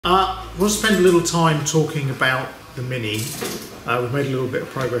We'll spend a little time talking about the Mini. We've made a little bit of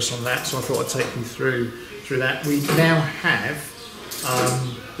progress on that, so I thought I'd take you through that. We now have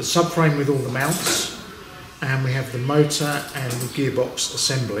the subframe with all the mounts, and we have the motor and the gearbox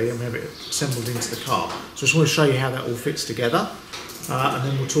assembly, and we have it assembled into the car. So I just want to show you how that all fits together, and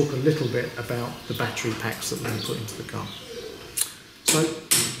then we'll talk a little bit about the battery packs that we're going to put into the car. So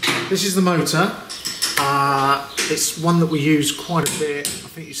this is the motor. It's one that we use quite a bit.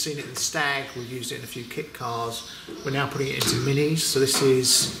 I think you've seen it in the Stag, we've used it in a few kit cars. We're now putting it into Minis, so this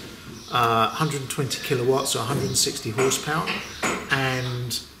is 120 kilowatts, or 160 horsepower,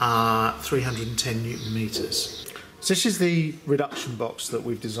 and 310 Newton meters. So this is the reduction box that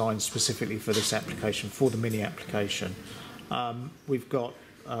we've designed specifically for this application, for the Mini application. We've got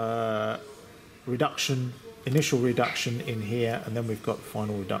initial reduction in here, and then we've got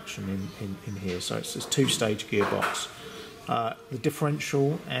final reduction in here. So it's this two-stage gearbox. The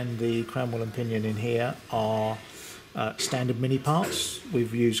differential and the crown wheel and pinion in here are standard Mini parts.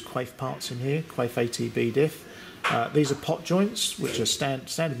 We've used Quaife parts in here, Quaife ATB diff. These are pot joints, which are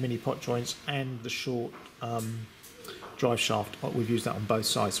standard Mini pot joints, and the short drive shaft. We've used that on both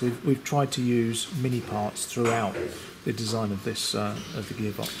sides. So we've tried to use Mini parts throughout the design of this of the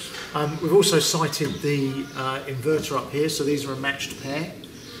gearbox. We've also sighted the inverter up here, so these are a matched pair.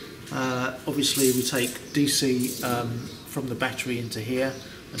 Obviously we take DC from the battery into here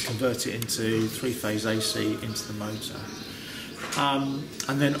and convert it into three-phase AC into the motor.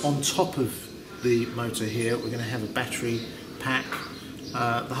 And then on top of the motor here we're going to have a battery pack.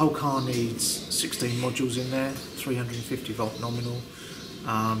 The whole car needs 16 modules in there, 350 volt nominal,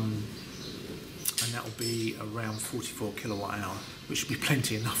 and that will be around 44 kilowatt hour, which should be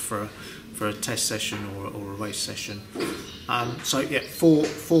plenty enough for a test session or a race session. So yeah, four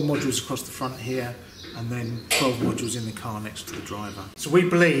modules across the front here, and then 12 modules in the car next to the driver. So we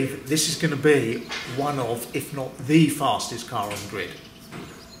believe this is going to be one of, if not the fastest car on grid.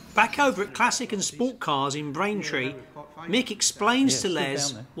 Back over at Classic and Sport Cars in Braintree, Mick explains to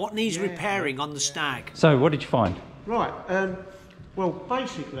Les what needs repairing on the Stag. So what did you find? Right, well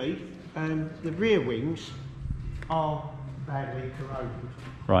basically the rear wings are badly corroded.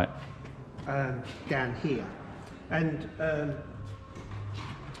 Right. Down here and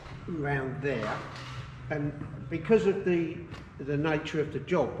around there, and because of the nature of the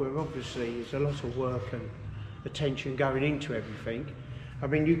job, where obviously there's a lot of work and attention going into everything. I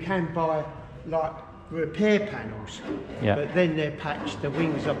mean, you can buy like repair panels, but then they're patched, the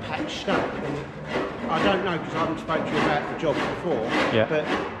wings are patched up. And I don't know, because I haven't spoken to you about the job before, but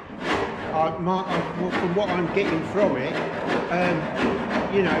from what I'm getting from it,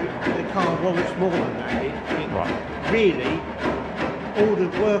 you know, the car wants more than that. It really, all the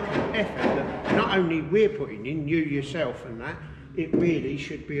work and effort that not only we're putting in, you yourself and that, it really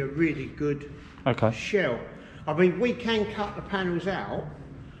should be a really good shell. I mean, we can cut the panels out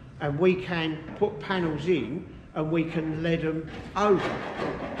and we can put panels in and we can lead them over,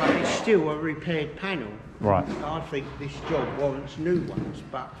 but it's still a repaired panel. Right. I think this job warrants new ones,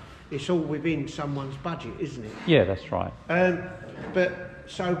 but it's all within someone's budget, isn't it? Yeah, that's right. But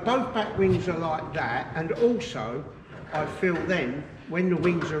so both back wings are like that, and also I feel then when the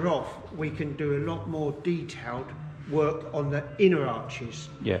wings are off, we can do a lot more detailed work on the inner arches.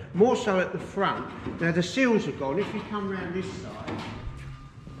 Yeah. More so at the front. Now the seals are gone. If you come round this side,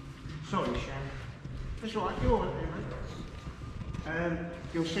 sorry, Shan. That's right. You're right there, mate.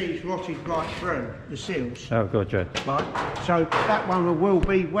 You'll see it's rotted right through the seals. Oh, good, Joe. Right. So that one will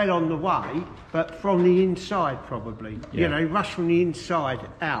be well on the way, but from the inside probably. You know, rush from the inside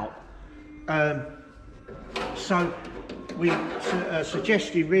out. So we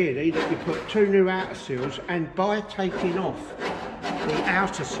suggested really that we put two new outer seals, and by taking off the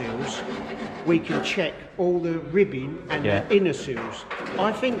outer seals we can check all the ribbing and the inner seals.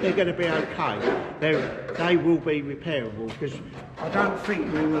 I think they're going to be okay. They will be repairable, because I don't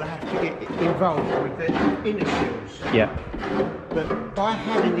think we will have to get involved with the inner seals. Yeah. But by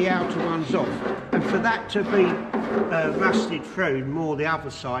having the outer ones off, and for that to be rusted through more the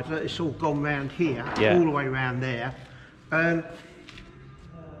other side, it's all gone round here, all the way around there.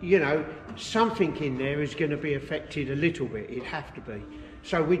 You know, something in there is going to be affected a little bit. It'd have to be.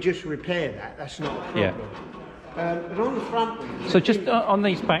 So we just repair that. That's not a problem. But on the front wings, so just on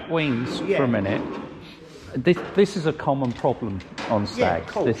these back wings for a minute. This is a common problem on Stags. Yeah, of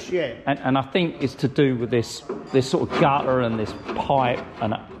course, And I think it's to do with this sort of gutter and this pipe,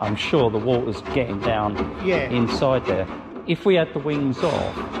 and I'm sure the water's getting down inside there. If we had the wings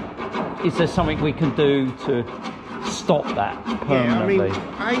off, is there something we can do to stop that permanently?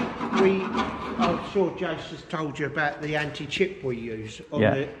 Yeah, I mean, I'm sure Jace has told you about the anti-chip we use on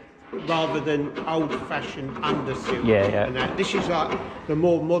Yeah. the, rather than old-fashioned underseal. Yeah, yeah. And that. This is like the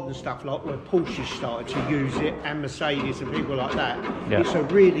more modern stuff, like where Porsche started to use it, and Mercedes and people like that. Yeah. It's a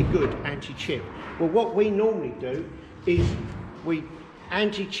really good anti-chip. Well, what we normally do is we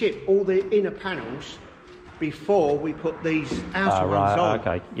anti-chip all the inner panels before we put these outer ones on.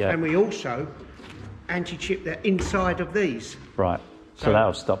 Okay, yeah. And we also anti-chip the inside of these. Right. So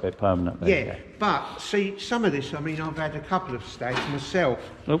that'll stop it permanently. Yeah, but see, some of this, I mean, I've had a couple of stags myself,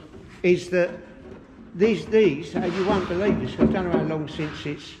 Oh. is that these, you won't believe this, I don't know how long since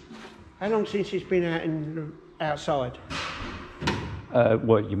it's been out outside.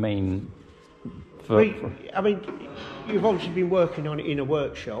 What you mean? I mean, you've obviously been working on it in a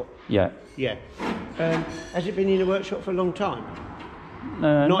workshop. Yeah. Yeah. Has it been in a workshop for a long time?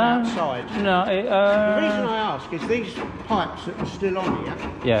 No. Outside. No. The reason I ask is these pipes that are still on here.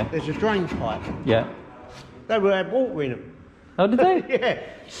 Yeah. There's a drain pipe. Yeah. They had water in them. Oh, did they? Yeah.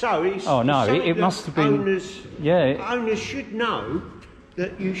 So it's. Oh no! It's It must have been. Owners, Yeah. Owners should know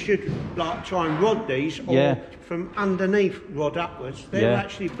that you should like try and rod these, or from underneath rod upwards. They're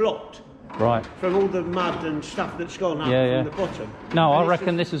actually blocked. Right. From all the mud and stuff that's gone up from the bottom. No, I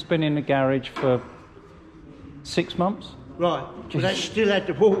reckon this has been in the garage for 6 months. Right, but that still had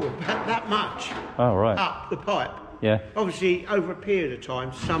the water that much up the pipe. Yeah. Obviously, over a period of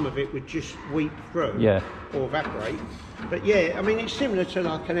time, some of it would just weep through or evaporate. But yeah, I mean, it's similar to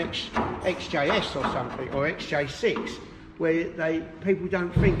like an XJS or something, or XJ6, where people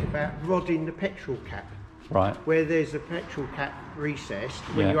don't think about rodding the petrol cap. Right. Where there's a petrol cap recessed,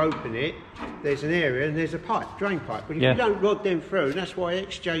 when you open it, there's an area and there's a pipe, drain pipe. But if you don't rod them through, that's why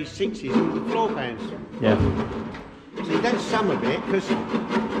XJ6s all the floor pans. Yeah. See, that's some of it, because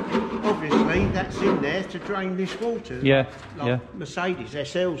obviously that's in there to drain this water. Yeah, like Mercedes,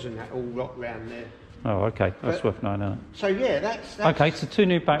 SLs and that all rock round there. Oh, okay. That's worth knowing, isn't it? So yeah, that's okay, so 2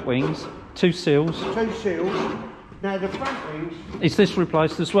 new back wings, 2 seals. 2 seals. Now the front wings... Is this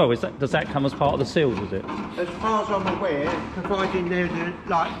replaced as well? Does that come as part of the seals, is it? As far as I'm aware, providing they're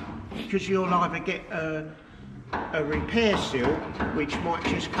like... Because you'll either get a repair seal, which might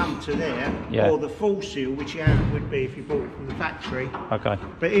just come to there, or the full seal, which would be if you bought it from the factory. Okay.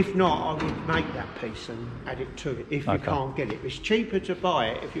 But if not, I would make that piece and add it to it if you can't get it. It's cheaper to buy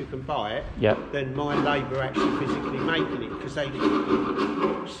it if you can buy it than my labour actually physically making it, because they,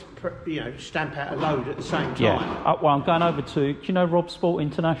 stamp out a load at the same time. Yeah. Well, I'm going over to. Do you know Rob Sport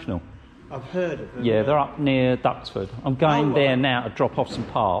International? I've heard of them. Yeah, they're up near Duxford. I'm going there now to drop off some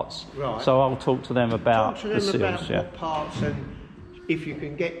parts. Right. So I'll talk to them about the seals. About what parts, and if you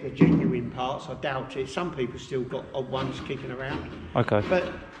can get the genuine parts. I doubt it. Some people still got odd ones kicking around. Okay.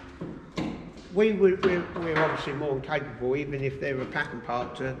 But we're obviously more than capable, even if they're a pattern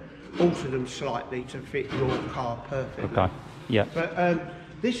part, to alter them slightly to fit your car perfectly. Okay. Yeah. But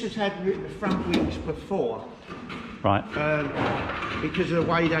this has had the front wings before. Right. Because of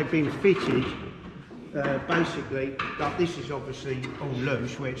the way they've been fitted, basically, like this is obviously all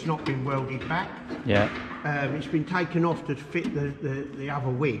loose, where it's not been welded back. Yeah. It's been taken off to fit the other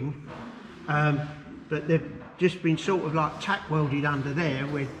wing, but they've just been sort of like tack welded under there,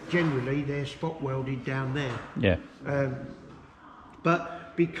 where generally they're spot welded down there. Yeah.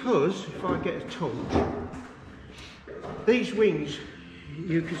 But because, if I get a torch, these wings,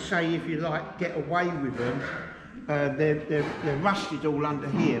 you could say, if you like, get away with them. They're rusted all under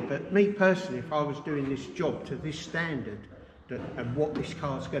here, but me personally, if I was doing this job to this standard and what this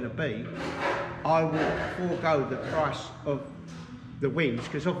car's going to be, I would forego the price of the wings,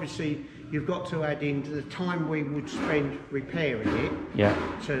 because obviously you've got to add in the time we would spend repairing it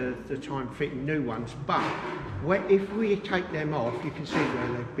to the time fitting new ones. But if we take them off, you can see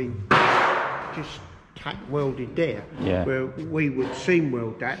where they've been just tack welded there, where we would seam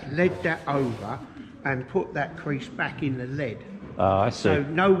weld that, lead that over, and put that crease back in the lead. I see. So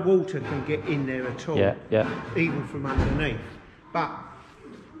no water can get in there at all, even from underneath. But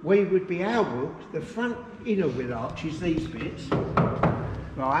we would be able, the front inner wheel arches, these bits,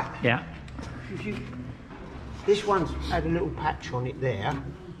 right? Yeah. This one's had a little patch on it there.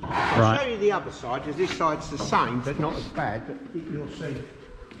 I'll show you the other side, because this side's the same, but not as bad, but you'll see.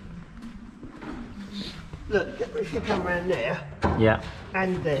 Look, if you come around there,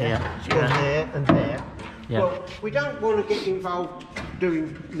 and there, it's gone there and there. Well, we don't want to get involved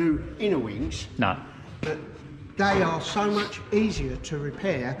doing new inner wings. No. But they are so much easier to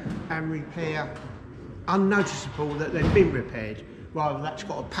repair, and repair unnoticeable that they've been repaired, rather that's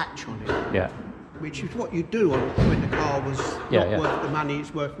got a patch on it. Yeah. Which is what you do when the car was not worth the money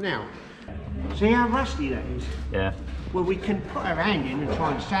it's worth now. See how rusty that is? Yeah. Well, we can put our hand in and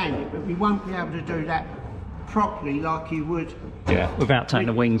try and sand it, but we won't be able to do that properly like you would. Yeah, without taking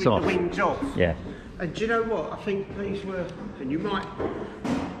the wings off. The wings off. Yeah. And do you know what? I think these were, and you might,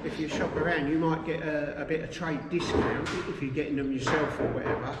 if you shop around, you might get a bit of trade discount if you're getting them yourself or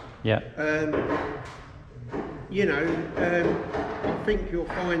whatever. Yeah. You know, I think you'll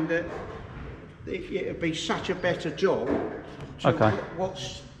find that it'll be such a better job to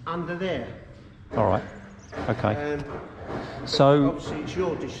what's under there. All right. Okay. So obviously it's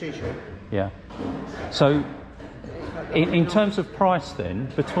your decision. Yeah. So in terms of price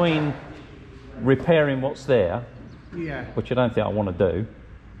then, between repairing what's there, yeah, which I don't think I want to do,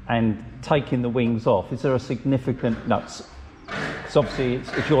 and taking the wings off, is there a significant because obviously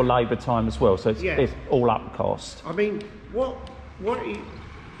it's your labour time as well, so it's all up cost. I mean, what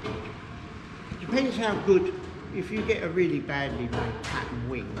depends how good. If you get a really badly made pattern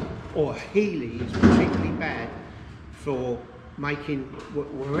wing, or a Healy is particularly bad for making,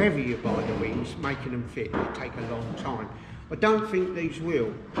 wherever you buy the wings, making them fit, they take a long time. I don't think these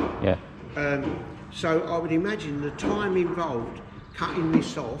will. Yeah. So I would imagine the time involved cutting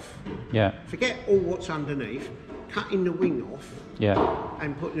this off, forget all what's underneath, cutting the wing off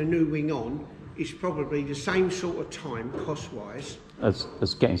and putting a new wing on is probably the same sort of time, cost-wise, as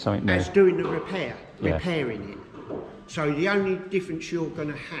getting something new. As doing the repairing it. So the only difference you're going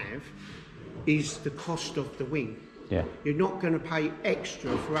to have is the cost of the wing. Yeah. You're not going to pay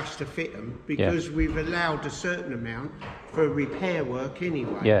extra for us to fit them because we've allowed a certain amount for repair work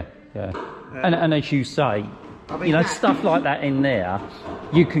anyway. Yeah, yeah. And as you say, I mean, you know, stuff like that in there,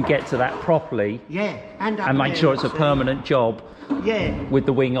 you can get to that properly. Yeah, and make sure it's a permanent job. Yeah. With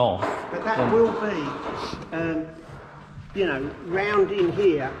the wing off. But that will be, you know, round in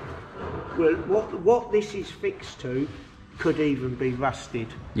here. Well, what this is fixed to could even be rusted.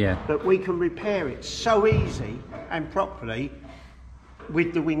 Yeah. But we can repair it so easy and properly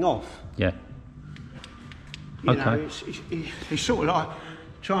with the wing off. Yeah. You know, it's sort of like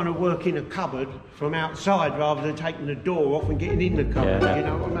trying to work in a cupboard from outside rather than taking the door off and getting in the cupboard, you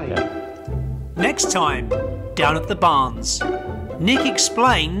know what I mean? Yeah. Next time, down at the Barns, Nick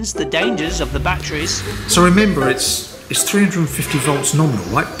explains the dangers of the batteries. So remember, it's 350 volts nominal,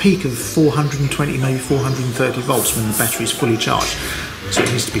 right? Peak of 420, maybe 430 volts when the battery's fully charged. So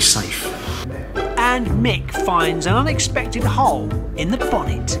it needs to be safe. And Mick finds an unexpected hole in the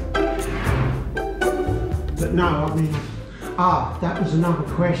bonnet. But no, I mean, that was another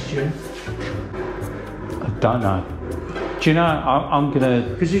question. I don't know. Do you know, I'm gonna...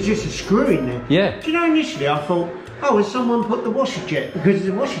 Because there's just a screw in there. Yeah. Do you know, initially I thought, has someone put the washer jet? Because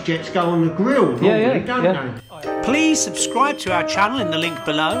the washer jets go on the grill normally, don't they? Please subscribe to our channel in the link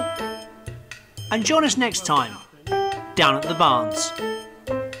below. And join us next time, down at the Barns.